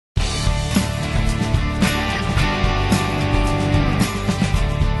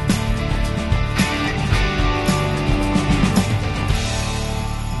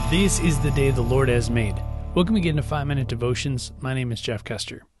This is the day the Lord has made. Welcome again to 5-Minute Devotions. My name is Jeff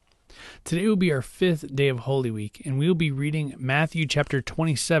Kester. Today will be our 5th day of Holy Week, and we will be reading Matthew chapter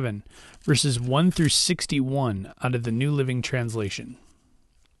 27, verses 1 through 61 out of the New Living Translation.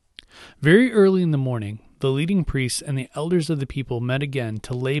 Very early in the morning, the leading priests and the elders of the people met again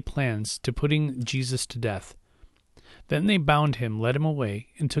to lay plans to putting Jesus to death. Then they bound him, led him away,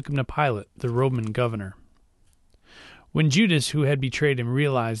 and took him to Pilate, the Roman governor. When Judas, who had betrayed him,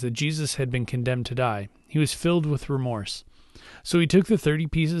 realized that Jesus had been condemned to die, he was filled with remorse. So he took the 30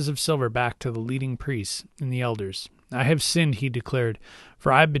 pieces of silver back to the leading priests and the elders. "I have sinned," he declared,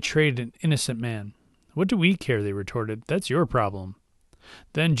 "for I have betrayed an innocent man." "What do we care?" they retorted. "That's your problem."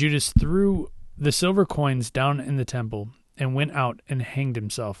 Then Judas threw the silver coins down in the temple and went out and hanged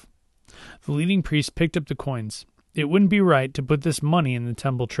himself. The leading priests picked up the coins. "It wouldn't be right to put this money in the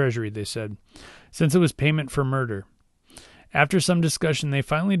temple treasury," they said, "since it was payment for murder." After some discussion, they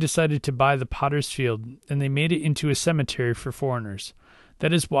finally decided to buy the potter's field, and they made it into a cemetery for foreigners.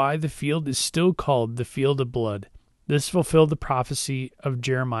 That is why the field is still called the Field of Blood. This fulfilled the prophecy of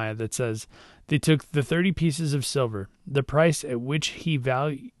Jeremiah that says, "They took the 30 pieces of silver, the price at which he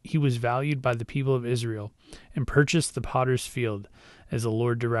was valued by the people of Israel, and purchased the potter's field, as the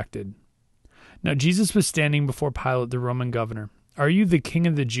Lord directed." Now Jesus was standing before Pilate, the Roman governor. "Are you the king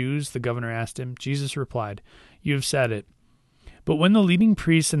of the Jews?" the governor asked him. Jesus replied, "You have said it." But when the leading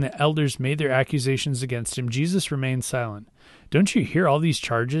priests and the elders made their accusations against him, Jesus remained silent. "Don't you hear all these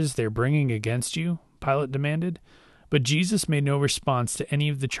charges they're bringing against you?" Pilate demanded. But Jesus made no response to any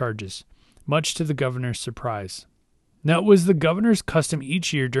of the charges, much to the governor's surprise. Now it was the governor's custom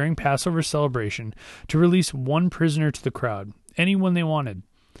each year during Passover celebration to release one prisoner to the crowd, anyone they wanted.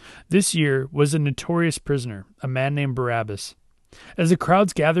 This year was a notorious prisoner, a man named Barabbas. As the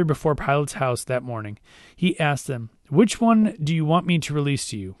crowds gathered before Pilate's house that morning, he asked them, "Which one do you want me to release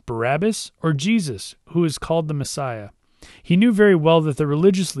to you, Barabbas or Jesus, who is called the Messiah?" He knew very well that the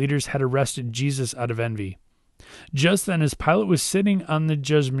religious leaders had arrested Jesus out of envy. Just then, as Pilate was sitting on the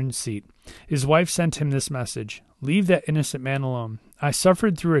judgment seat, his wife sent him this message: "Leave that innocent man alone. I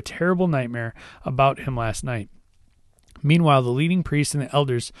suffered through a terrible nightmare about him last night." Meanwhile, the leading priests and the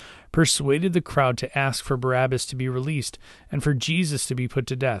elders persuaded the crowd to ask for Barabbas to be released and for Jesus to be put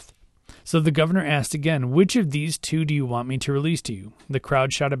to death. So the governor asked again, "Which of these two do you want me to release to you?" The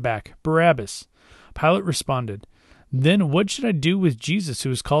crowd shouted back, "Barabbas." Pilate responded, "Then what should I do with Jesus, who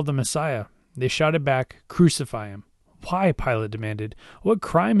is called the Messiah?" They shouted back, "Crucify him." "Why?" Pilate demanded. "What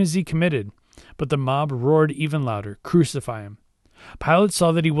crime has he committed?" But the mob roared even louder, "Crucify him." Pilate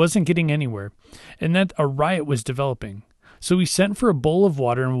saw that he wasn't getting anywhere, and that a riot was developing. So he sent for a bowl of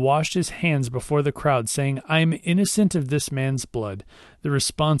water and washed his hands before the crowd, saying, "I am innocent of this man's blood. The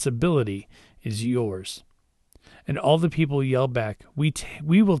responsibility is yours." And all the people yelled back,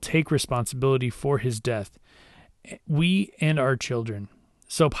 We will take responsibility for his death, we and our children."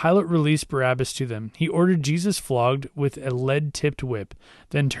 So Pilate released Barabbas to them. He ordered Jesus flogged with a lead-tipped whip,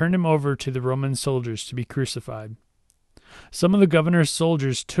 then turned him over to the Roman soldiers to be crucified. Some of the governor's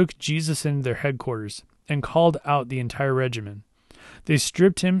soldiers took Jesus into their headquarters and called out the entire regiment. They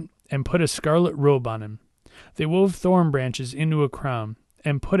stripped him and put a scarlet robe on him. They wove thorn branches into a crown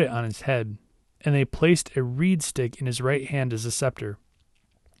and put it on his head, and they placed a reed stick in his right hand as a scepter.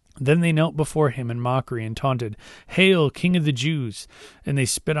 Then they knelt before him in mockery and taunted, "Hail, King of the Jews!" And they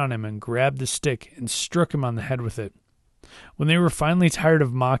spit on him and grabbed the stick and struck him on the head with it. When they were finally tired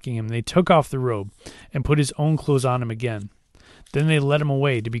of mocking him, they took off the robe and put his own clothes on him again. Then they led him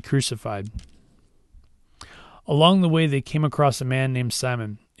away to be crucified. Along the way, they came across a man named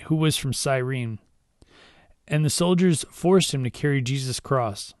Simon, who was from Cyrene, and the soldiers forced him to carry Jesus'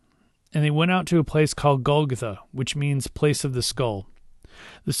 cross. And they went out to a place called Golgotha, which means place of the skull.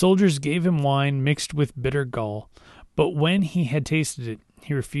 The soldiers gave him wine mixed with bitter gall, but when he had tasted it,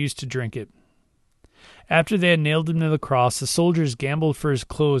 he refused to drink it. After they had nailed him to the cross, the soldiers gambled for his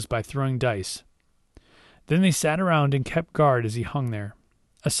clothes by throwing dice. Then they sat around and kept guard as he hung there.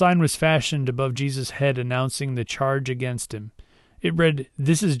 A sign was fashioned above Jesus' head announcing the charge against him. It read,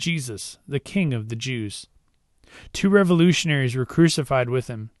 "This is Jesus, the King of the Jews." 2 revolutionaries were crucified with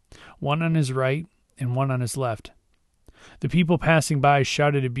him, one on his right and one on his left. The people passing by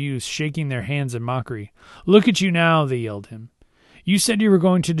shouted abuse, shaking their hands in mockery. "Look at you now," they yelled him. "You said you were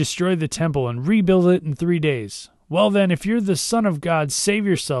going to destroy the temple and rebuild it in 3 days. Well then, if you're the Son of God, save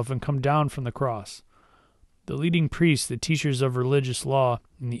yourself and come down from the cross." The leading priests, the teachers of religious law,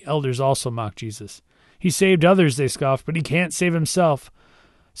 and the elders also mocked Jesus. "He saved others," they scoffed, "but he can't save himself.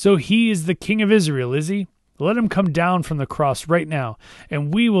 So he is the King of Israel, is he? Let him come down from the cross right now,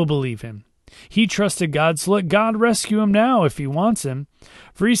 and we will believe him. He trusted God, so let God rescue him now if he wants him.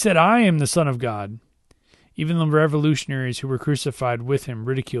 For he said, I am the Son of God. Even the revolutionaries who were crucified with him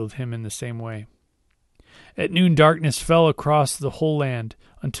ridiculed him in the same way. At noon, darkness fell across the whole land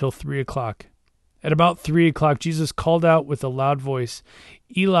until 3:00. At about 3:00, Jesus called out with a loud voice,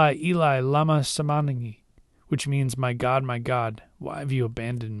 Eli, Eli, lama sabachthani, which means, my God, why have you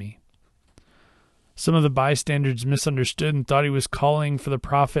abandoned me? Some of the bystanders misunderstood and thought he was calling for the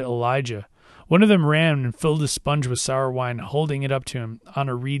prophet Elijah. One of them ran and filled a sponge with sour wine, holding it up to him on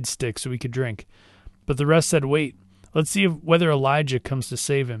a reed stick so he could drink. But the rest said, wait, let's see whether Elijah comes to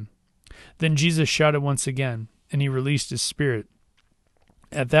save him. Then Jesus shouted once again, and he released his spirit.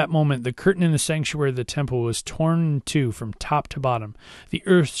 At that moment, the curtain in the sanctuary of the temple was torn in two from top to bottom. The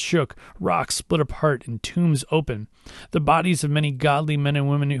earth shook, rocks split apart, and tombs opened. The bodies of many godly men and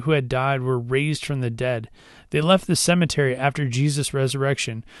women who had died were raised from the dead. They left the cemetery after Jesus'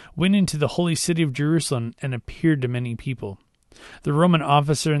 resurrection, went into the holy city of Jerusalem, and appeared to many people. The Roman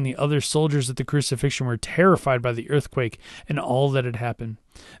officer and the other soldiers at the crucifixion were terrified by the earthquake and all that had happened.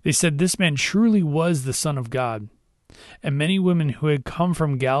 They said this man truly was the Son of God. And many women who had come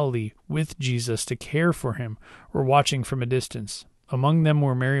from Galilee with Jesus to care for him were watching from a distance. Among them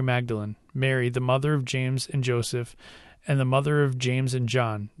were Mary Magdalene, Mary, the mother of James and Joseph, and the mother of James and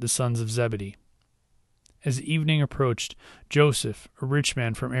John, the sons of Zebedee. As evening approached, Joseph, a rich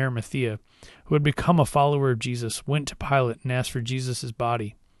man from Arimathea, who had become a follower of Jesus, went to Pilate and asked for Jesus'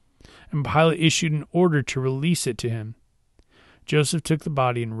 body. And Pilate issued an order to release it to him. Joseph took the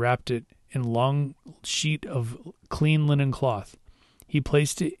body and wrapped it in a long sheet of clean linen cloth. He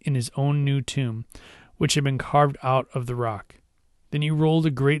placed it in his own new tomb, which had been carved out of the rock. Then he rolled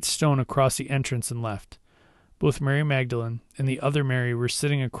a great stone across the entrance and left. Both Mary Magdalene and the other Mary were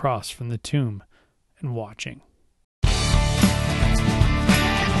sitting across from the tomb and watching.